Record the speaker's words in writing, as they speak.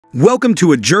Welcome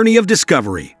to a journey of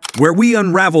discovery, where we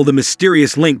unravel the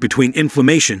mysterious link between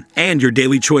inflammation and your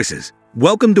daily choices.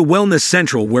 Welcome to Wellness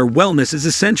Central, where wellness is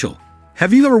essential.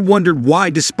 Have you ever wondered why,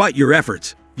 despite your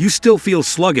efforts, you still feel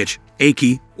sluggish,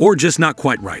 achy, or just not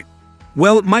quite right?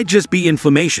 Well, it might just be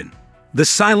inflammation, the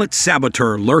silent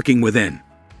saboteur lurking within.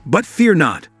 But fear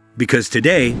not, because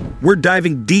today, we're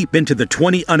diving deep into the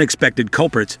 20 unexpected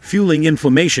culprits fueling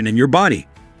inflammation in your body.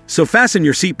 So fasten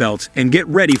your seatbelts and get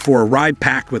ready for a ride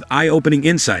packed with eye-opening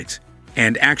insights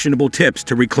and actionable tips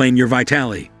to reclaim your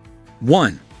vitality.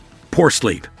 1. Poor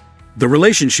sleep. The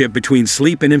relationship between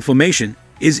sleep and inflammation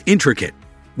is intricate,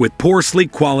 with poor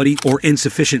sleep quality or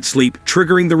insufficient sleep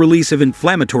triggering the release of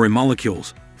inflammatory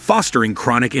molecules, fostering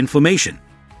chronic inflammation.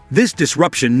 This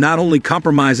disruption not only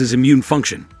compromises immune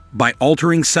function by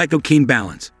altering cytokine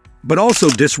balance, but also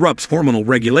disrupts hormonal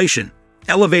regulation,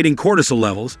 elevating cortisol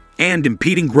levels and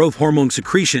impeding growth hormone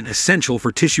secretion essential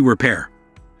for tissue repair.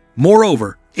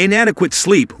 Moreover, inadequate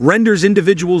sleep renders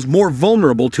individuals more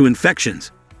vulnerable to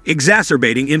infections,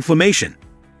 exacerbating inflammation.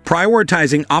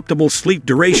 Prioritizing optimal sleep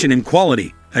duration and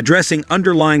quality, addressing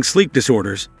underlying sleep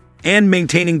disorders, and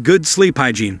maintaining good sleep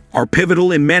hygiene are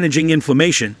pivotal in managing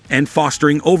inflammation and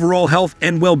fostering overall health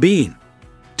and well-being.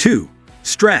 2.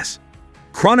 Stress.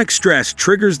 Chronic stress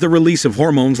triggers the release of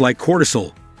hormones like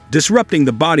cortisol, disrupting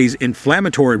the body's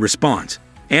inflammatory response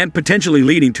and potentially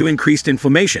leading to increased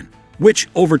inflammation, which,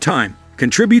 over time,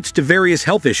 contributes to various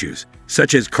health issues,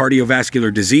 such as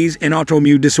cardiovascular disease and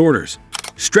autoimmune disorders.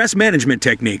 Stress management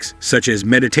techniques, such as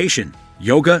meditation,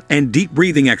 yoga, and deep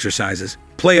breathing exercises,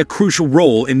 play a crucial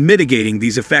role in mitigating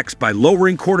these effects by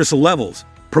lowering cortisol levels,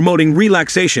 promoting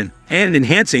relaxation, and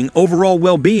enhancing overall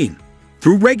well-being.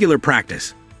 Through regular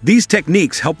practice, these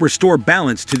techniques help restore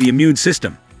balance to the immune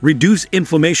system, reduce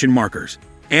inflammation markers,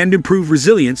 and improve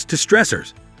resilience to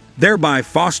stressors, thereby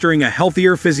fostering a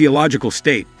healthier physiological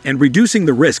state and reducing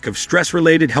the risk of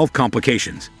stress-related health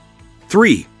complications.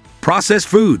 3. Processed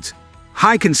foods.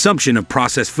 High consumption of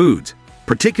processed foods,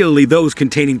 particularly those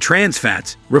containing trans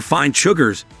fats, refined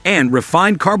sugars, and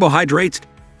refined carbohydrates,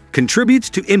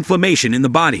 contributes to inflammation in the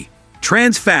body.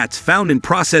 Trans fats found in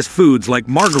processed foods like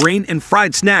margarine and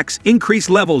fried snacks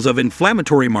increase levels of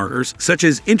inflammatory markers such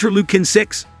as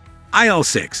interleukin-6,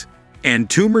 IL-6, and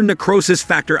tumor necrosis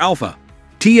factor alpha,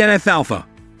 TNF-alpha.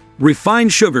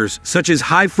 Refined sugars such as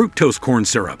high fructose corn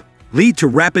syrup lead to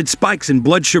rapid spikes in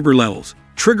blood sugar levels,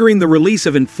 triggering the release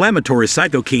of inflammatory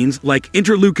cytokines like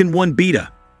interleukin-1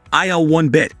 beta, IL-1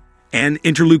 bit, and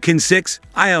interleukin-6,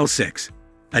 IL-6.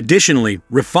 Additionally,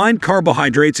 refined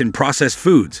carbohydrates in processed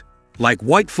foods, like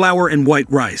white flour and white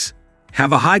rice,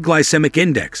 have a high glycemic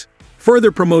index,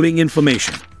 further promoting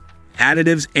inflammation.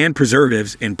 Additives and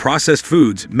preservatives in processed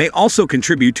foods may also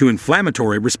contribute to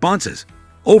inflammatory responses.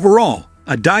 Overall,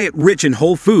 a diet rich in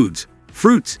whole foods,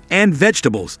 fruits, and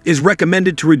vegetables is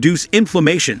recommended to reduce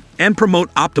inflammation and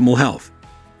promote optimal health.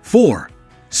 4.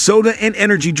 Soda and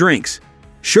energy drinks.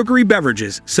 Sugary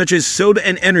beverages, such as soda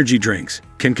and energy drinks,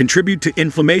 can contribute to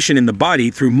inflammation in the body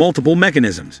through multiple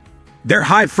mechanisms. Their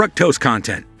high fructose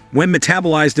content, when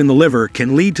metabolized in the liver,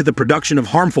 can lead to the production of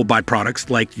harmful byproducts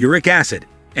like uric acid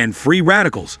and free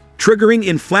radicals, triggering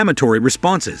inflammatory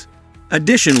responses.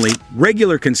 Additionally,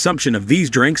 regular consumption of these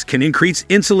drinks can increase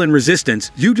insulin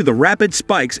resistance due to the rapid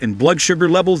spikes in blood sugar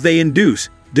levels they induce,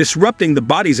 disrupting the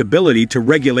body's ability to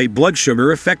regulate blood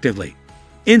sugar effectively.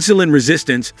 Insulin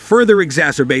resistance further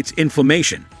exacerbates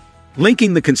inflammation,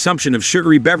 linking the consumption of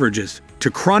sugary beverages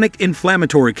to chronic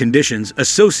inflammatory conditions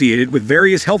associated with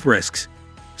various health risks,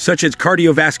 such as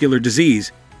cardiovascular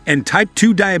disease and type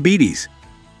 2 diabetes.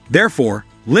 Therefore,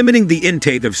 limiting the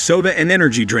intake of soda and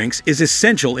energy drinks is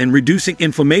essential in reducing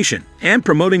inflammation and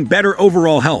promoting better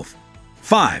overall health.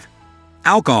 5.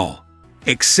 Alcohol.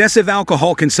 Excessive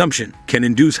alcohol consumption can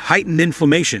induce heightened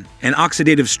inflammation and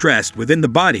oxidative stress within the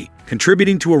body,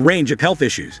 contributing to a range of health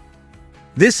issues.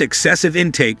 This excessive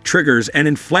intake triggers an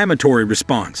inflammatory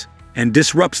response and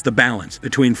disrupts the balance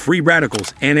between free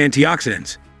radicals and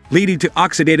antioxidants, leading to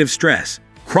oxidative stress.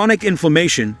 Chronic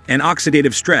inflammation and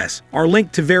oxidative stress are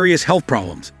linked to various health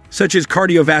problems, such as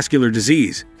cardiovascular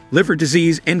disease, liver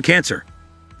disease, and cancer.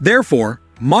 Therefore,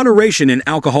 moderation in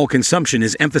alcohol consumption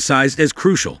is emphasized as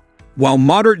crucial. While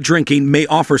moderate drinking may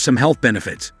offer some health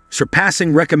benefits,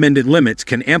 surpassing recommended limits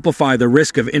can amplify the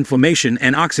risk of inflammation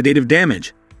and oxidative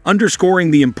damage,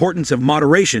 underscoring the importance of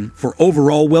moderation for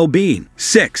overall well-being.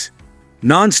 6.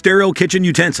 Non-sterile kitchen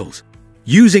utensils.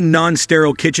 Using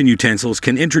non-sterile kitchen utensils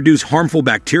can introduce harmful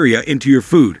bacteria into your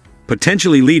food,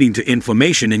 potentially leading to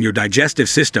inflammation in your digestive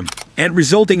system and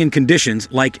resulting in conditions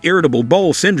like irritable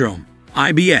bowel syndrome,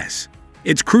 IBS.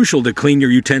 It's crucial to clean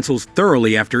your utensils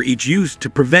thoroughly after each use to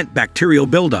prevent bacterial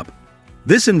buildup.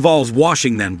 This involves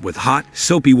washing them with hot,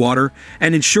 soapy water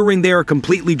and ensuring they are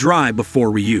completely dry before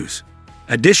reuse.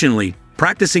 Additionally,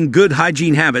 practicing good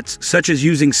hygiene habits such as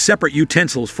using separate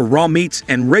utensils for raw meats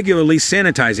and regularly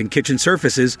sanitizing kitchen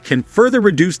surfaces can further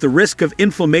reduce the risk of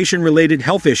inflammation-related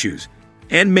health issues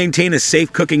and maintain a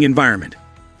safe cooking environment.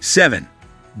 7.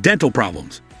 Dental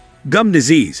problems. Gum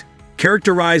disease,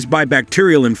 characterized by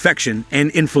bacterial infection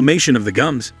and inflammation of the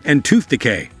gums, and tooth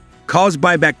decay, caused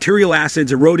by bacterial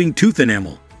acids eroding tooth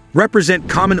enamel, represent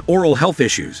common oral health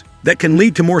issues that can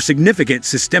lead to more significant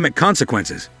systemic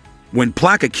consequences. When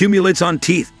plaque accumulates on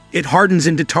teeth, it hardens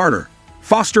into tartar,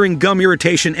 fostering gum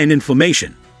irritation and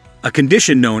inflammation, a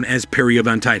condition known as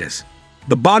periodontitis.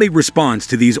 The body responds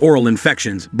to these oral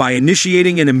infections by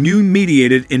initiating an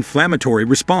immune-mediated inflammatory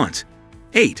response.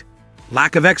 8.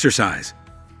 Lack of exercise.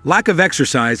 Lack of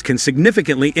exercise can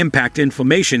significantly impact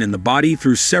inflammation in the body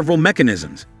through several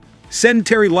mechanisms.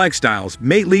 Sedentary lifestyles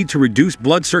may lead to reduced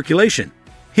blood circulation,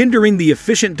 hindering the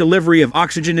efficient delivery of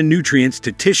oxygen and nutrients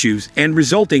to tissues and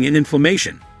resulting in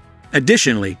inflammation.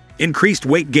 Additionally, increased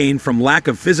weight gain from lack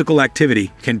of physical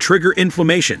activity can trigger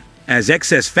inflammation, as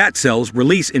excess fat cells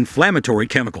release inflammatory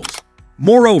chemicals.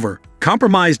 Moreover,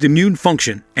 compromised immune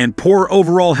function and poor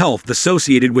overall health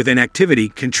associated with inactivity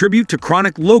contribute to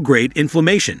chronic low-grade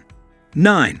inflammation.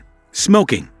 9.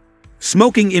 Smoking.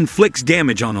 Smoking inflicts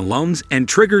damage on the lungs and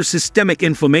triggers systemic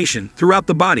inflammation throughout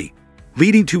the body,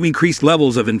 leading to increased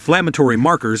levels of inflammatory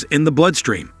markers in the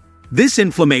bloodstream. This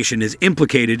inflammation is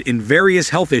implicated in various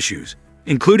health issues,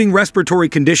 including respiratory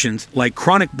conditions like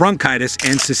chronic bronchitis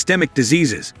and systemic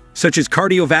diseases, such as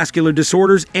cardiovascular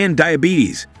disorders and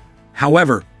diabetes.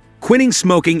 However, quitting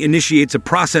smoking initiates a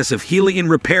process of healing and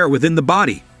repair within the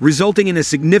body, resulting in a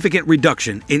significant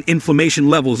reduction in inflammation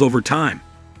levels over time.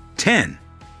 10.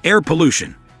 Air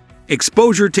pollution.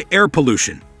 Exposure to air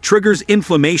pollution triggers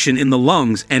inflammation in the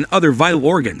lungs and other vital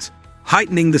organs,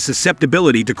 heightening the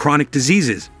susceptibility to chronic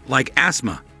diseases like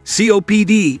asthma,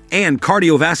 COPD, and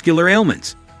cardiovascular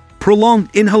ailments. Prolonged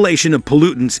inhalation of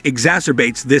pollutants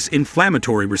exacerbates this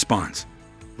inflammatory response,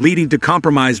 leading to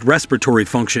compromised respiratory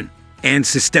function and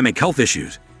systemic health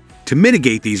issues. To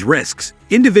mitigate these risks,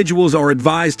 individuals are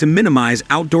advised to minimize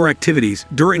outdoor activities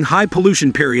during high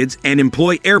pollution periods and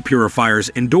employ air purifiers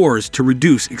indoors to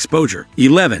reduce exposure.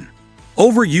 11.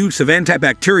 Overuse of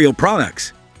antibacterial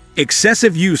products.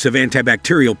 Excessive use of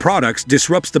antibacterial products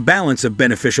disrupts the balance of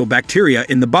beneficial bacteria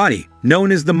in the body,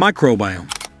 known as the microbiome,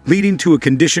 leading to a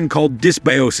condition called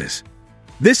dysbiosis.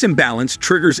 This imbalance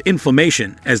triggers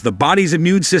inflammation as the body's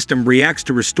immune system reacts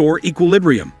to restore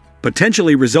equilibrium,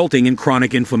 potentially resulting in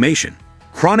chronic inflammation.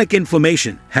 Chronic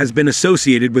inflammation has been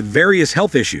associated with various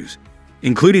health issues,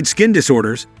 including skin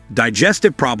disorders,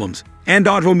 digestive problems, and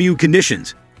autoimmune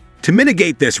conditions. To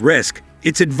mitigate this risk,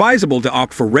 it's advisable to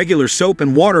opt for regular soap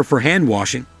and water for hand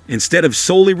washing instead of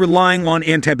solely relying on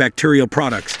antibacterial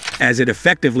products, as it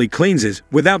effectively cleanses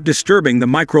without disturbing the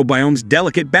microbiome's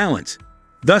delicate balance,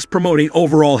 thus promoting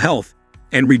overall health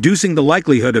and reducing the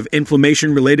likelihood of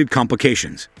inflammation-related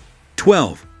complications.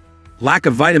 12. Lack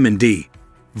of vitamin D.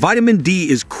 Vitamin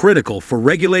D is critical for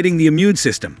regulating the immune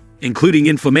system, including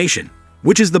inflammation,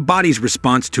 which is the body's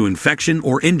response to infection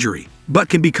or injury, but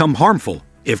can become harmful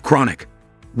if chronic.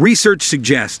 Research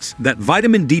suggests that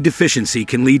vitamin D deficiency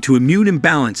can lead to immune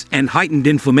imbalance and heightened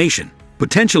inflammation,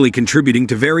 potentially contributing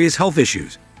to various health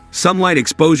issues. Sunlight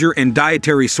exposure and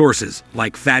dietary sources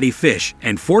like fatty fish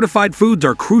and fortified foods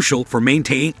are crucial for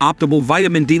maintaining optimal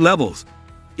vitamin D levels.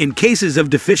 In cases of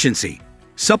deficiency,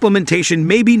 supplementation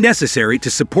may be necessary to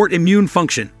support immune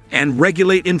function and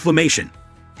regulate inflammation,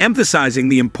 emphasizing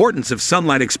the importance of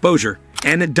sunlight exposure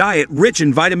and a diet rich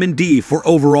in vitamin D for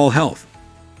overall health.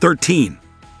 13.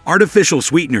 Artificial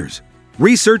sweeteners.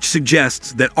 Research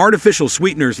suggests that artificial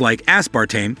sweeteners like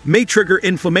aspartame may trigger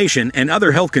inflammation and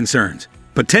other health concerns,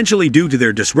 potentially due to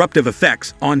their disruptive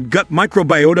effects on gut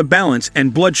microbiota balance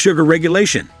and blood sugar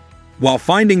regulation. While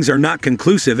findings are not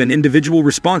conclusive and individual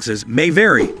responses may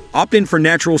vary, opting for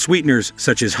natural sweeteners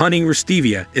such as honey or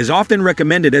stevia is often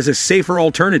recommended as a safer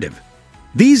alternative.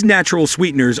 These natural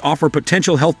sweeteners offer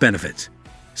potential health benefits,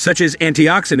 such as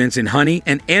antioxidants in honey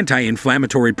and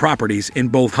anti-inflammatory properties in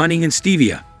both honey and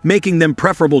stevia, making them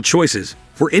preferable choices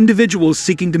for individuals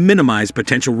seeking to minimize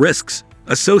potential risks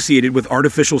associated with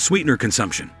artificial sweetener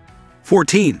consumption.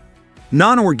 14.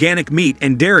 Non-organic meat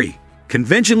and dairy.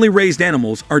 Conventionally raised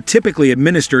animals are typically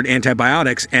administered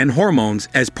antibiotics and hormones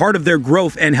as part of their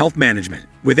growth and health management,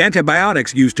 with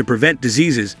antibiotics used to prevent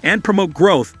diseases and promote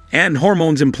growth and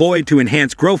hormones employed to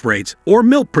enhance growth rates or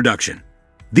milk production.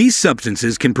 These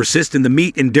substances can persist in the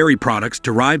meat and dairy products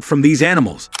derived from these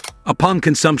animals. Upon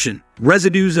consumption,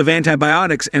 residues of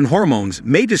antibiotics and hormones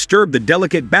may disturb the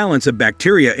delicate balance of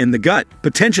bacteria in the gut,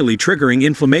 potentially triggering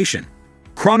inflammation.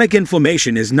 Chronic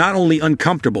inflammation is not only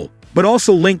uncomfortable, but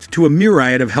also linked to a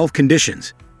myriad of health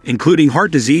conditions, including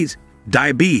heart disease,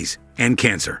 diabetes, and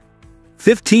cancer.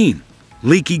 15.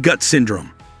 Leaky gut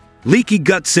syndrome. Leaky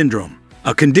gut syndrome,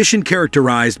 a condition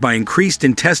characterized by increased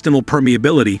intestinal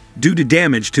permeability due to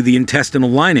damage to the intestinal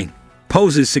lining,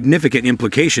 poses significant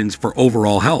implications for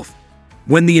overall health.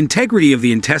 When the integrity of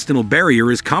the intestinal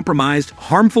barrier is compromised,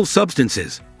 harmful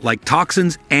substances, like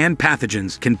toxins and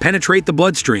pathogens, can penetrate the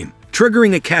bloodstream,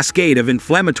 triggering a cascade of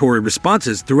inflammatory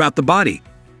responses throughout the body.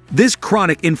 This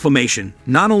chronic inflammation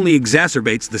not only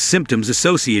exacerbates the symptoms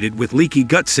associated with leaky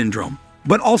gut syndrome,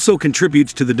 but also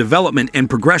contributes to the development and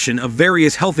progression of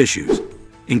various health issues,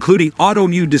 including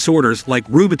autoimmune disorders like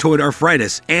rheumatoid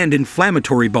arthritis and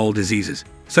inflammatory bowel diseases,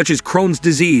 such as Crohn's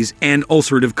disease and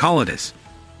ulcerative colitis.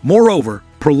 Moreover,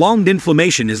 prolonged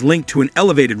inflammation is linked to an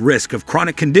elevated risk of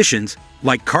chronic conditions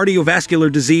like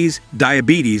cardiovascular disease,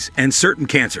 diabetes, and certain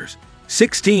cancers.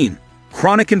 16.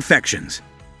 Chronic infections.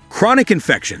 Chronic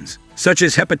infections, such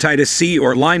as hepatitis C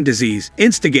or Lyme disease,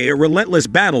 instigate a relentless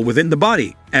battle within the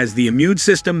body as the immune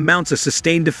system mounts a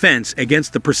sustained defense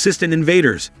against the persistent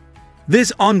invaders.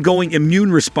 This ongoing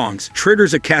immune response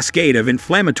triggers a cascade of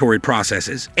inflammatory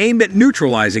processes aimed at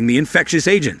neutralizing the infectious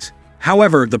agents.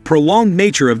 However, the prolonged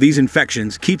nature of these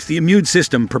infections keeps the immune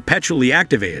system perpetually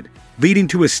activated, leading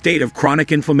to a state of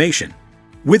chronic inflammation.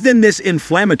 Within this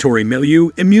inflammatory milieu,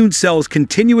 immune cells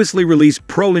continuously release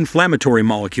pro-inflammatory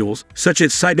molecules such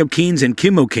as cytokines and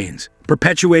chemokines,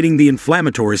 perpetuating the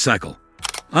inflammatory cycle.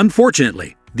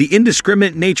 Unfortunately, the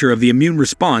indiscriminate nature of the immune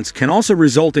response can also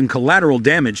result in collateral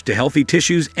damage to healthy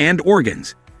tissues and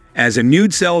organs, as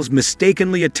immune cells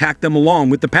mistakenly attack them along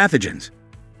with the pathogens.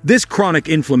 This chronic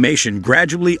inflammation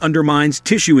gradually undermines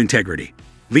tissue integrity,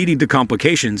 leading to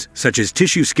complications such as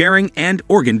tissue scarring and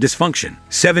organ dysfunction.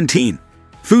 17.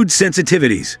 Food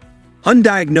sensitivities.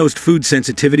 Undiagnosed food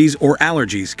sensitivities or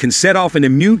allergies can set off an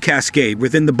immune cascade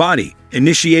within the body,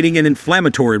 initiating an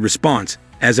inflammatory response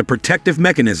as a protective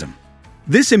mechanism.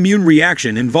 This immune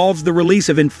reaction involves the release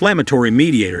of inflammatory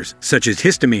mediators such as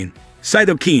histamine,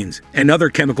 cytokines, and other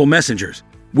chemical messengers,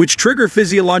 which trigger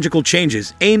physiological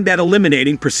changes aimed at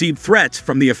eliminating perceived threats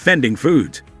from the offending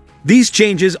foods. These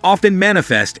changes often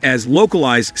manifest as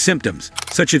localized symptoms,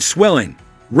 such as swelling,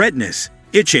 redness,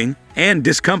 itching, and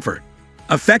discomfort,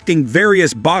 affecting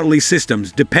various bodily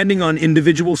systems depending on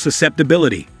individual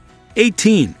susceptibility.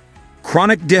 18.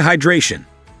 Chronic dehydration.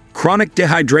 Chronic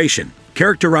dehydration,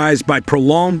 characterized by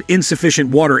prolonged insufficient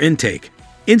water intake,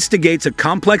 instigates a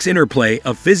complex interplay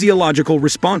of physiological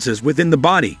responses within the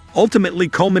body, ultimately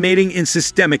culminating in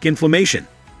systemic inflammation.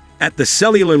 At the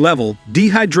cellular level,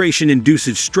 dehydration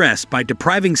induces stress by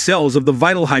depriving cells of the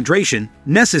vital hydration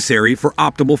necessary for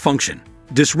optimal function,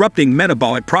 disrupting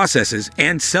metabolic processes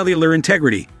and cellular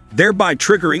integrity, thereby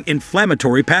triggering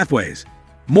inflammatory pathways.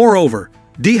 Moreover,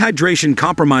 dehydration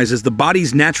compromises the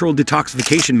body's natural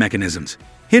detoxification mechanisms,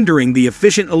 hindering the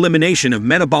efficient elimination of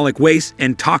metabolic waste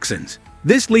and toxins.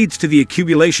 This leads to the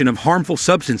accumulation of harmful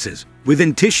substances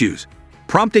within tissues,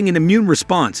 prompting an immune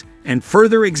response and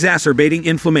further exacerbating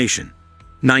inflammation.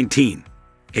 19.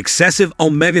 Excessive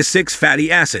omega-6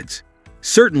 fatty acids.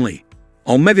 Certainly,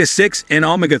 omega-6 and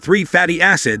omega-3 fatty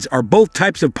acids are both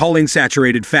types of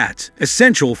polyunsaturated fats,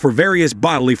 essential for various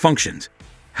bodily functions.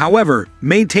 However,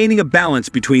 maintaining a balance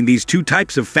between these two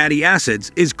types of fatty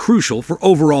acids is crucial for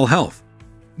overall health.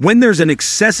 When there's an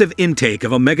excessive intake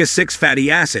of omega-6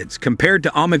 fatty acids compared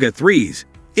to omega-3s,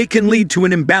 it can lead to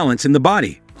an imbalance in the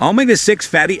body. Omega-6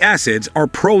 fatty acids are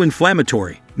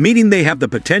pro-inflammatory, meaning they have the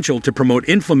potential to promote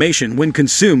inflammation when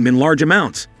consumed in large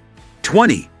amounts.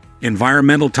 20.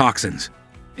 Environmental toxins.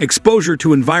 Exposure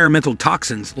to environmental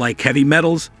toxins like heavy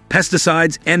metals,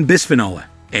 pesticides, and bisphenol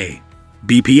A,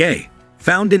 BPA,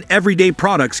 found in everyday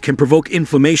products can provoke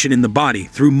inflammation in the body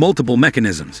through multiple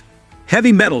mechanisms.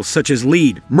 Heavy metals such as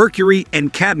lead, mercury,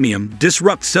 and cadmium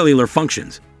disrupt cellular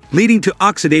functions, leading to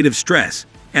oxidative stress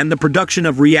and the production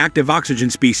of reactive oxygen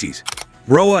species,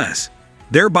 ROS,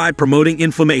 thereby promoting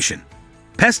inflammation.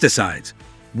 Pesticides,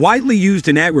 widely used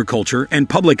in agriculture and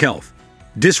public health,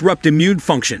 disrupt immune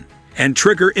function and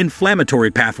trigger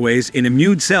inflammatory pathways in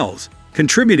immune cells,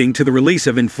 contributing to the release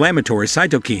of inflammatory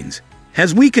cytokines.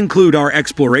 As we conclude our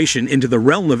exploration into the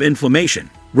realm of inflammation,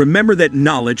 remember that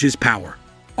knowledge is power.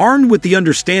 Armed with the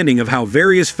understanding of how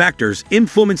various factors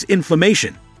influence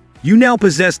inflammation, you now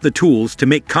possess the tools to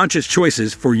make conscious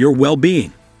choices for your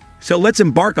well-being. So let's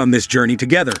embark on this journey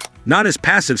together, not as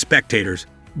passive spectators,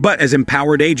 but as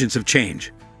empowered agents of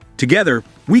change. Together,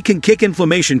 we can kick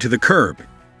inflammation to the curb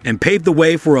and pave the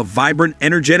way for a vibrant,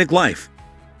 energetic life.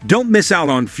 Don't miss out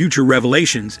on future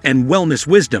revelations and wellness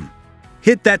wisdom.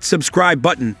 Hit that subscribe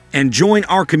button and join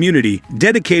our community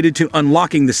dedicated to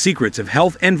unlocking the secrets of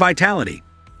health and vitality.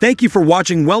 Thank you for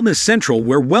watching Wellness Central,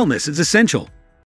 where wellness is essential.